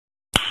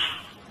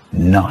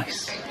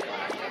Nice.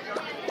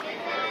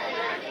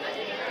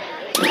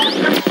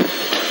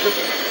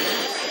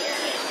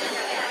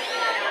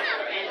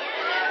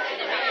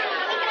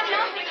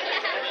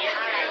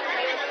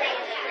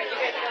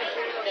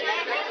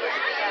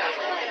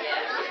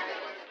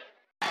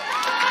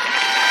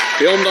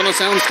 Filmed on a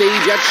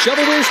soundstage at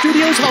Shovelware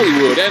Studios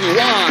Hollywood and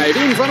live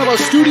in front of a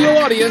studio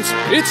audience,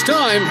 it's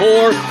time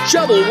for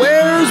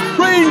Shovelware's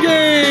Brain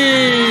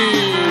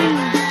Game!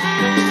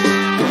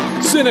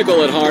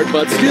 Cynical at heart,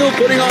 but still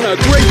putting on a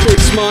great big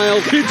smile,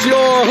 it's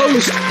your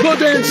host, the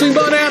Dancing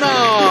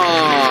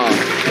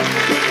Banana!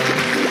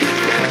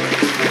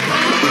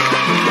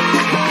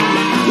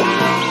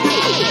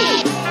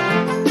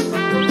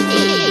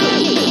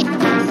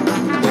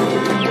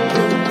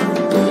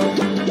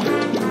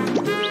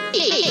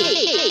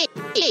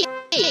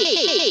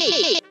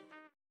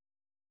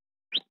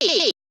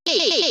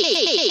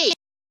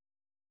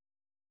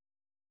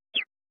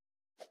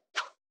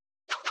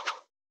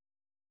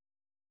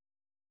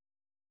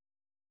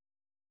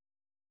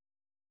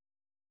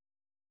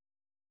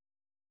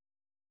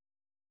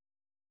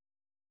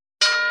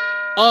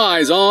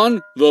 Eyes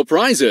on the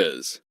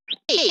prizes.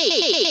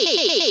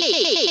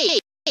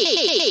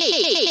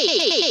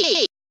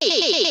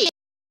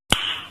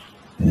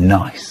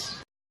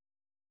 Nice.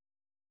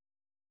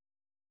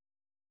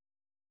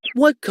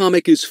 What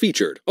comic is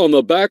featured on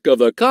the back of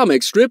the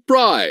comic strip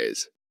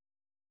prize?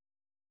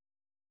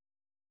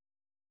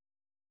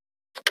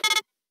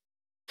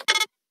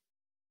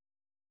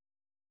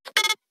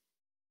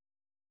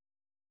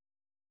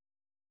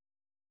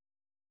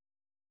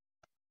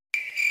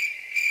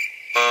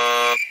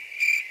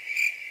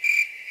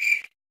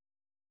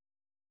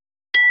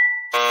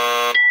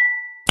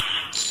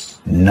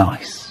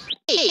 Nice.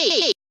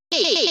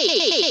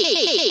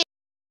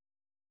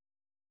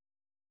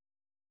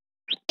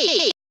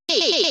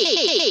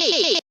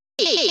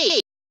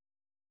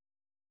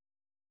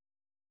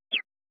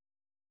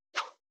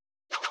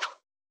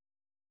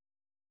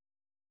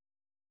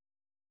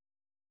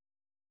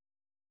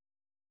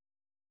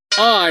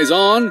 Eyes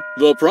on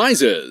the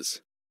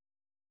prizes.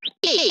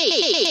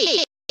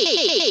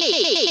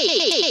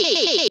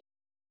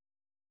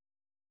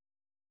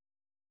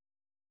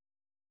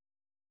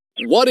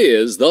 What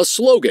is the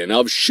slogan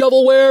of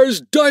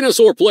Shovelware's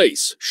Dinosaur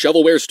Place,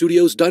 Shovelware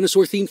Studios'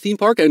 dinosaur-themed theme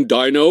park, and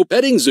Dino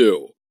Petting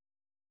Zoo?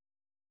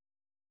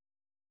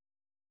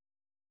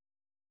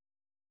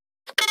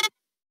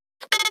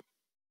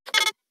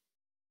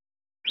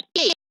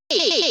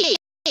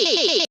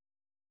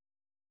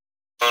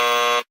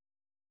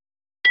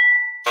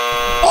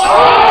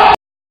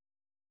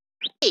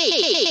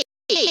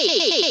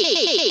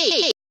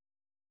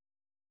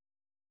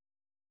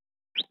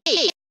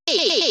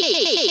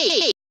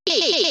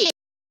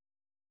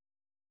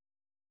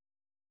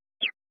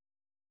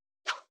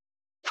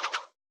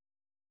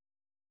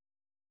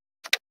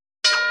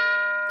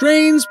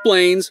 Trains,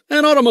 planes,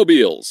 and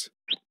automobiles.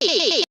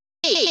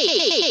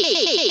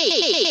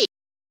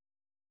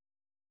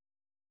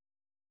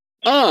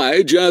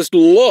 I just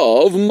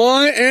love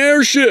my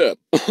airship.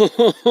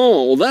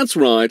 Oh, that's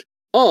right.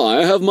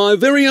 I have my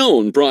very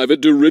own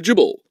private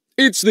dirigible.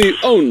 It's the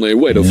only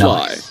way to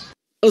fly. Nice.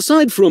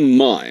 Aside from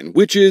mine,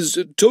 which is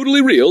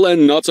totally real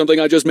and not something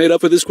I just made up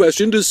for this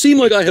question to seem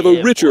like I have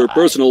a richer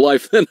personal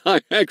life than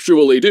I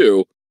actually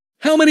do,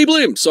 how many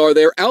blimps are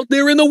there out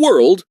there in the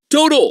world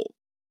total?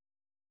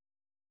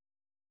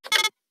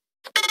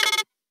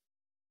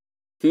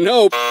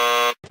 Nope.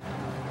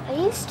 Are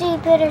you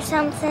stupid or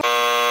something?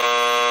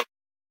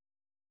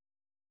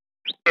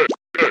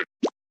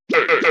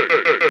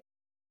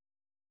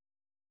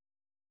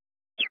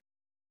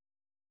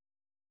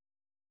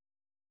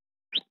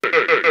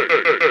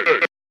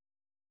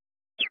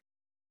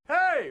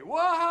 Hey,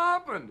 what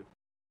happened?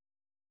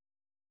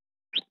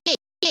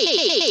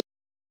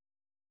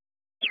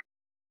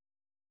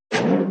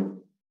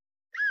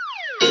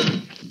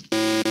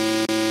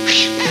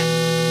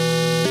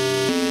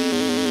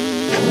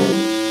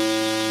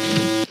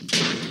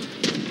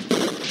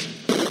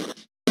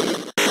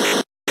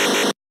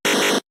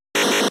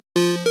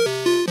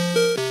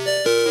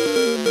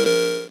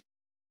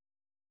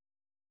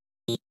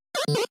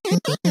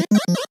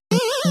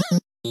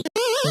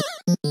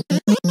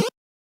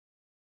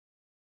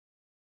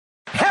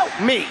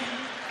 Help me!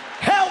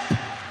 Help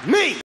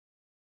me!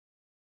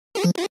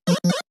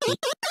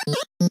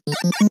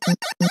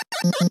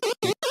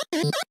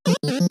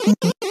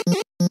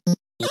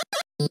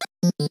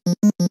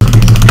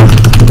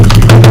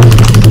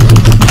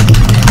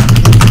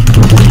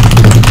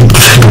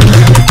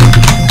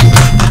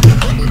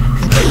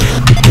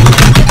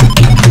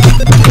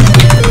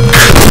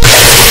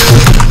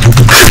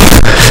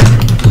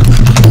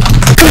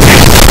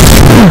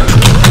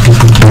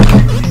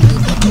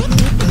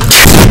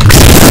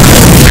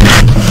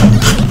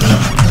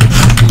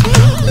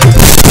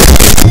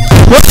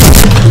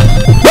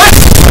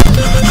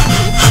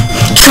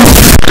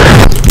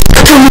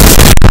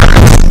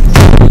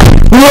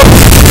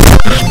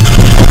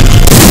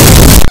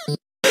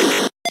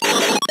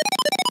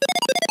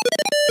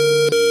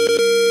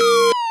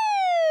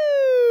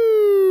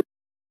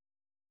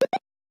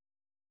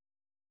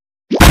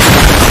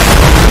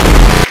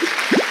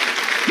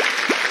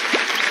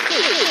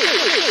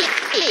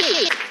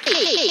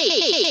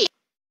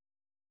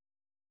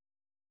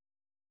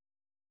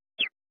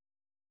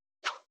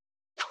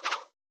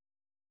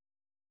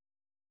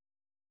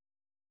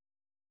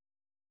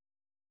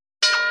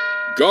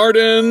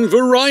 Garden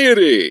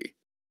variety.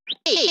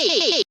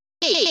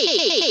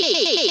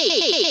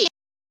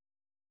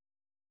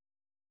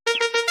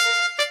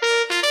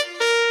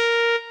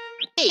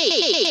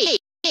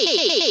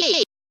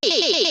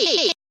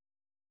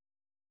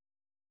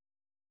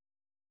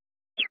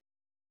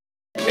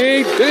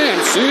 A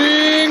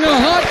dancing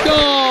hot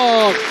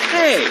dog!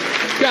 Hey,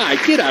 guy,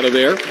 get out of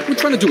there. We're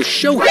trying to do a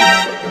show here.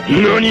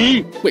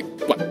 Nani? Wait,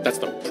 what? That's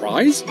the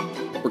prize?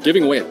 We're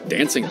giving away a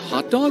dancing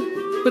hot dog?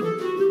 But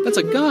that's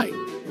a guy.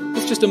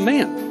 It's just a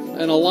man,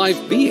 an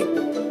alive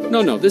being.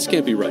 No, this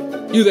can't be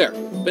right. You there,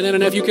 Banana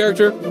Nephew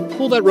character?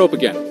 Pull that rope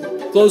again.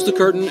 Close the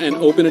curtain and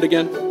open it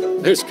again.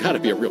 There's gotta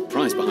be a real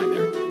prize behind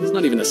there. It's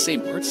not even the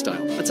same art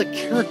style. That's a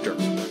character.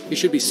 He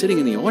should be sitting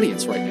in the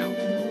audience right now.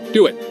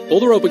 Do it. Pull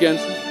the rope again.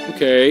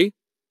 Okay,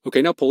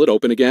 now pull it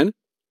open again.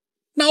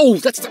 No,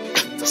 that's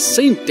the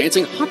same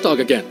dancing hot dog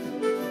again.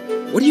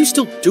 What are you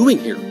still doing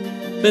here?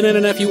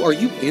 Banana Nephew, are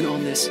you in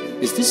on this?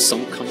 Is this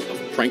some kind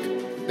of prank?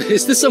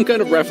 Is this some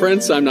kind of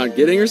reference I'm not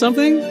getting or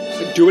something?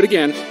 Do it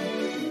again.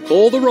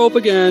 Pull the rope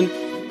again.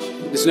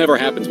 This never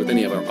happens with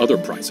any of our other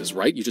prizes,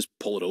 right? You just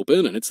pull it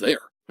open and it's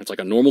there. It's like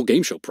a normal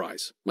game show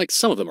prize. Like,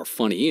 some of them are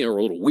funny or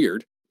a little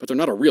weird, but they're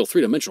not a real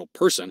three-dimensional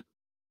person.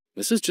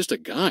 This is just a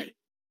guy.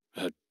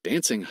 A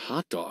dancing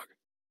hot dog.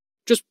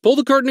 Just pull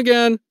the curtain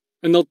again,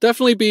 and there'll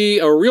definitely be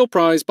a real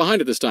prize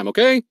behind it this time,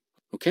 okay?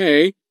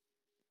 Okay.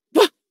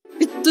 What?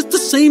 It's the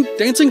same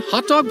dancing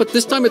hot dog, but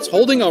this time it's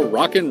holding a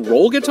rock and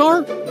roll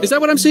guitar? Is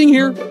that what I'm seeing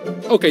here?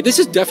 Okay, this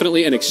is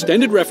definitely an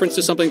extended reference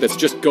to something that's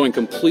just going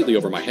completely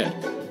over my head.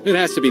 It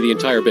has to be the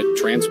entire bit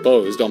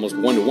transposed almost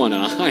one-to-one,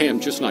 and I am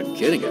just not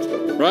getting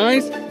it.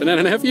 Right?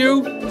 Banana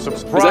Nephew?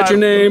 Subscribe. Is that your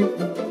name?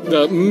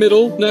 The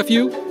middle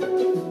nephew?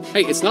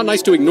 Hey, it's not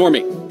nice to ignore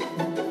me.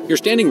 You're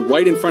standing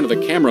right in front of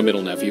the camera,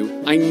 middle nephew.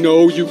 I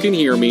know you can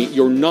hear me.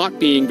 You're not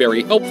being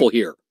very helpful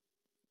here.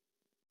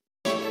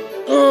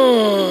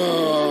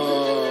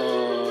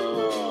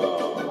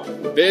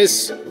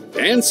 This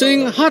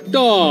dancing hot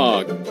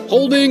dog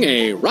holding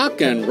a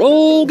rock and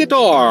roll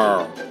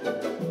guitar.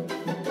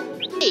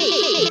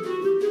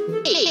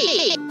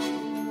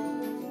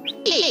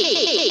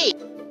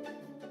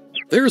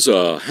 There's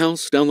a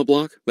house down the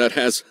block that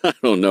has, I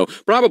don't know,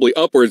 probably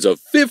upwards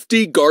of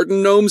 50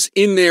 garden gnomes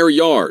in their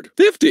yard.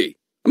 50!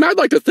 I mean, I'd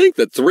like to think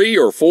that 3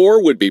 or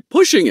 4 would be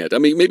pushing it. I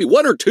mean, maybe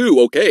 1 or 2,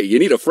 okay, you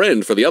need a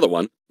friend for the other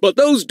one. But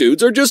those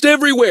dudes are just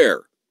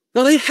everywhere.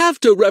 Now, they have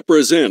to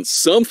represent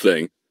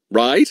something,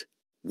 right?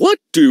 What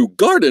do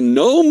garden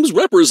gnomes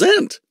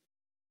represent?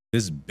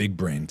 This is big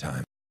brain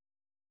time.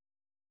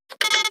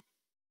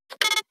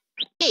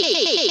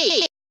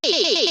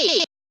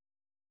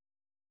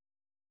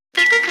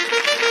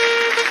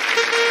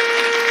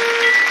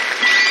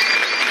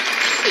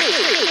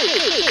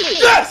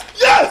 Yes!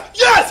 Yes!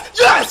 Yes!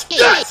 Yes!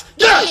 Yes!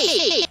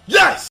 Yes!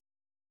 Yes!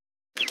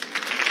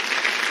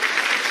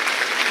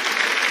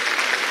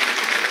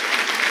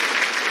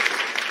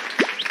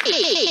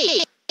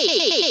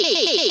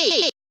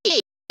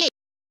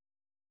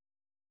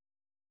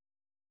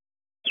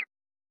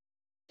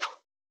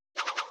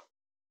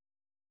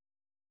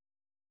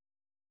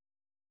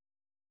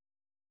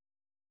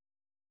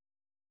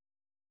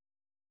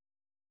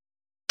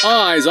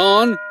 Eyes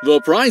on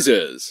the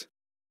prizes.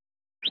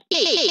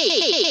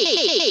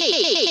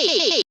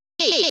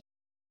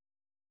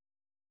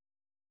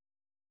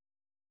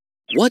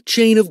 What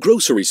chain of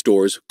grocery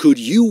stores could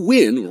you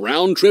win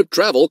round-trip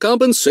travel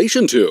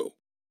compensation to?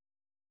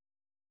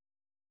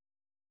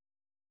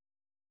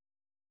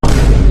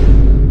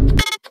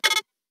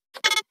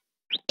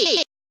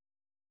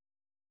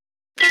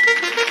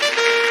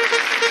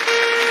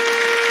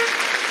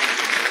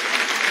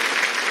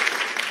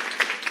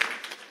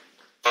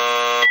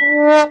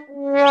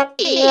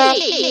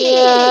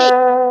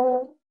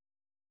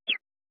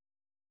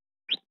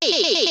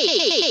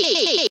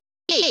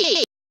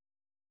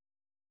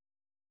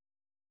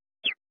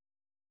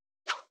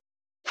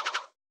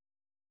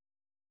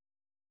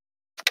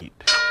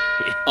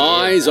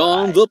 Eyes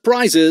on the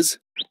prizes.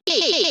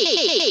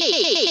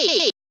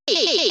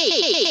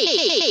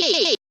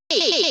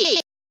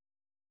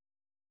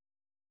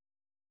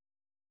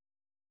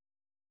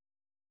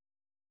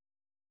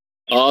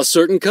 A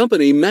certain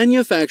company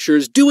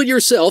manufactures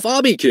do-it-yourself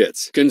obby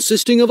kits,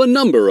 consisting of a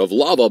number of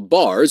lava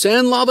bars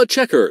and lava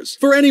checkers,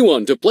 for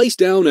anyone to place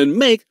down and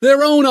make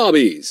their own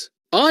obbies.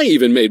 I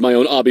even made my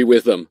own obby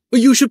with them.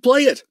 You should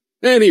play it.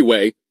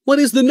 Anyway, what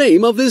is the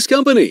name of this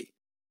company?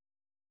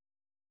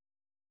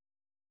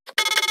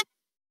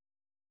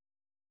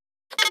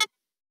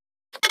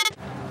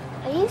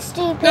 Are you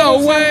stupid?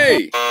 No or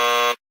way!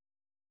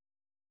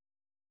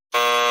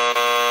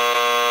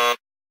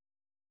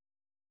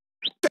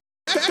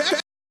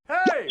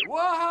 Hey,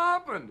 what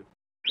happened?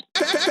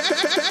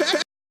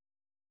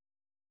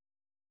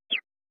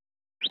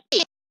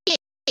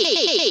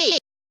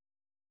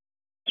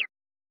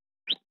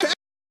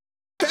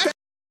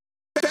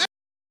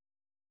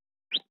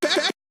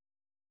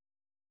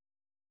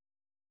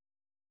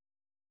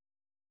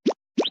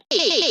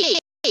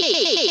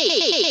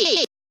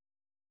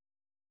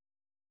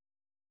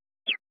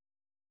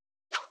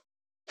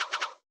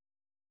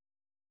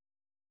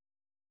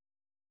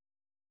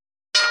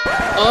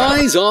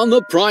 Eyes on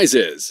the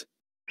prizes.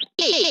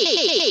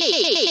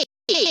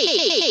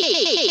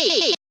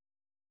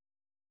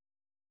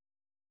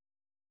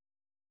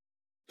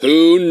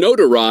 Who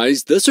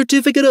notarized the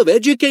Certificate of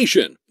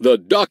Education, the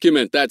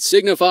document that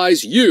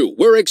signifies you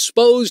were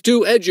exposed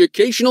to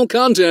educational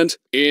content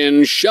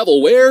in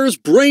Shovelware's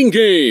Brain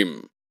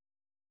Game?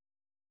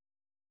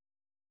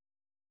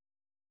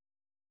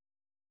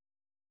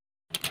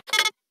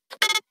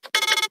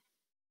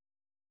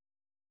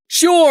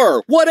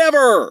 Sure,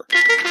 whatever!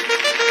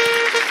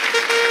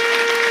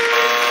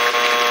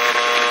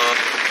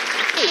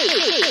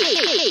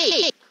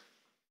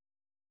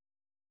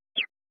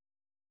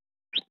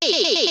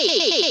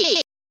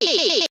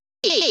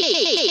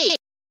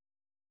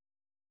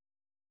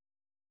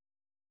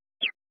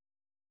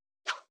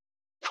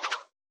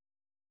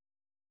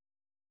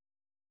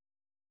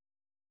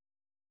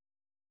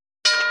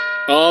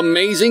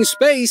 Amazing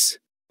space!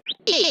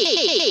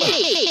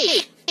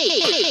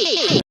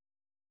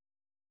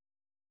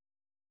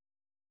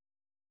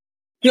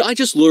 I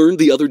just learned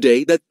the other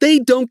day that they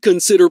don't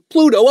consider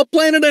Pluto a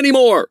planet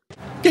anymore!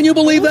 Can you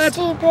believe that?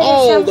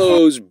 All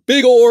those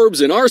big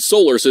orbs in our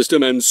solar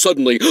system and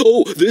suddenly,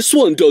 oh, this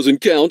one doesn't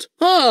count.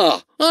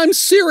 I'm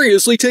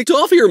seriously ticked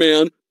off here,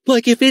 man.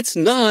 Like if it's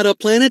not a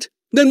planet,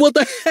 then what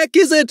the heck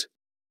is it?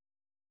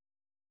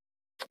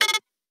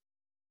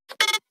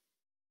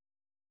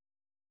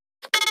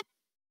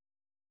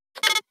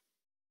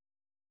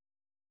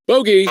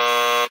 Bogey.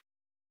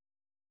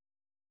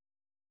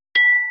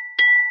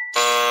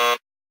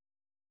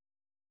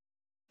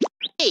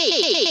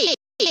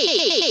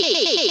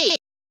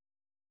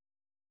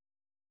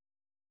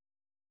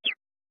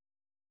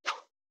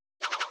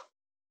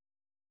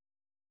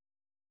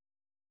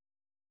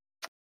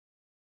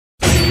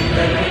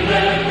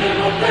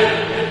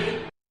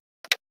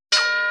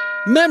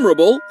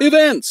 Memorable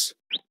events.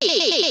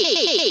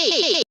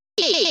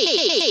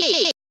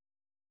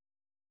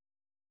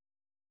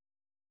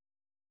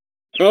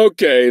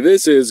 Okay,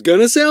 this is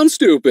gonna sound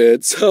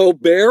stupid, so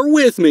bear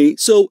with me.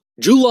 So,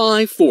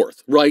 July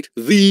 4th, right?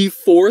 The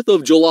 4th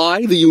of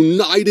July, the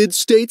United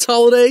States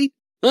holiday?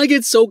 I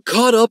get so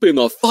caught up in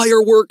the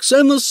fireworks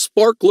and the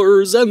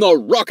sparklers and the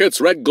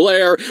rockets' red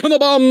glare and the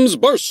bombs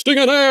bursting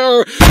in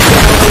air.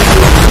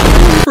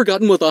 I've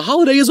forgotten what the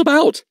holiday is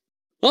about.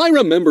 I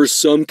remember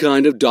some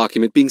kind of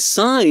document being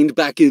signed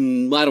back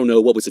in, I don't know,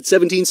 what was it,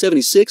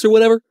 1776 or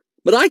whatever?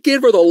 But I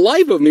can't for the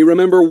life of me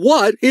remember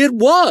what it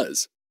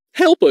was.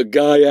 Help a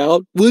guy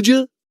out, would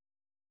you?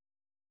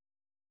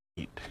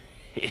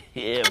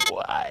 Yeah,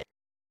 boy.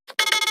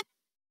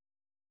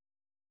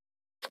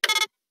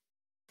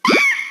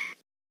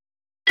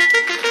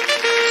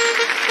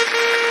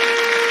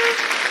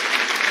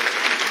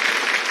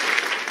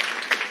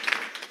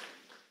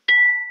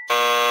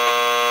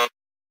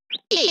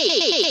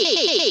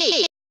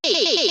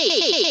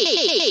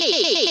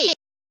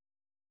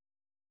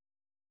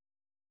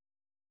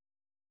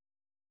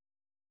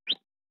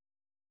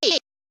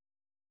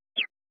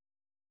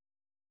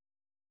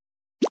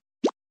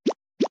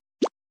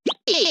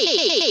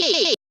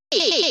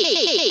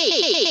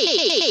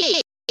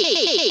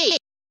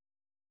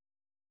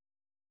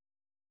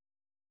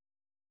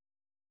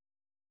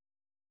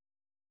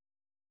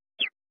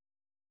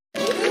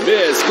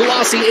 This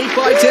glossy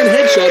 8x10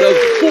 headshot of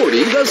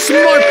Bordy the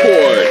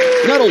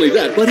Smartboard. Not only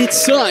that, but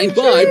it's signed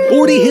by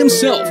Bordy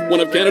himself, one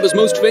of Canada's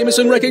most famous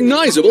and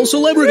recognizable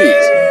celebrities.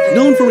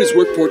 Known for his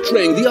work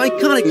portraying the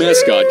iconic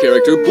mascot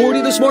character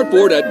Bordy the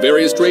Smartboard at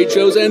various trade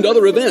shows and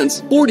other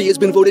events, Bordy has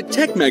been voted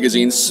Tech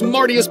Magazine's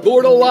smartest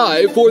board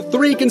alive for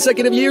 3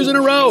 consecutive years in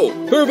a row.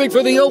 Perfect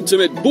for the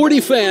ultimate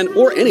Bordy fan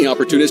or any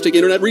opportunistic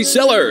internet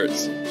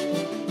resellers.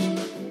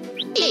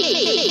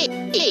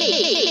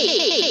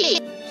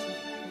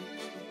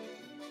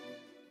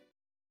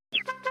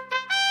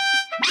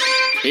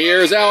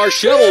 Here's our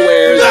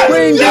Shovelware's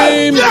Brain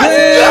Game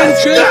Grand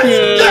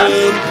Champion!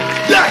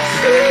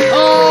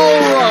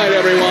 Alright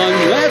everyone,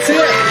 that's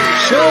it!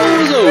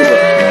 Show's over!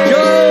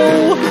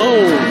 Go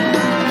home!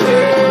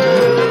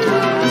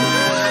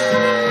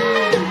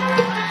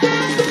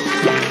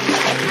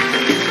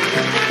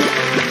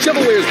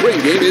 Shovelware's Brain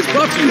Game is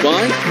brought to you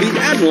by the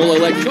Admiral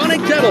Electronic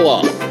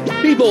Catalog.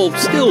 People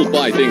still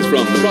buy things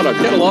from product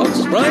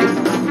catalogs,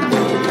 right?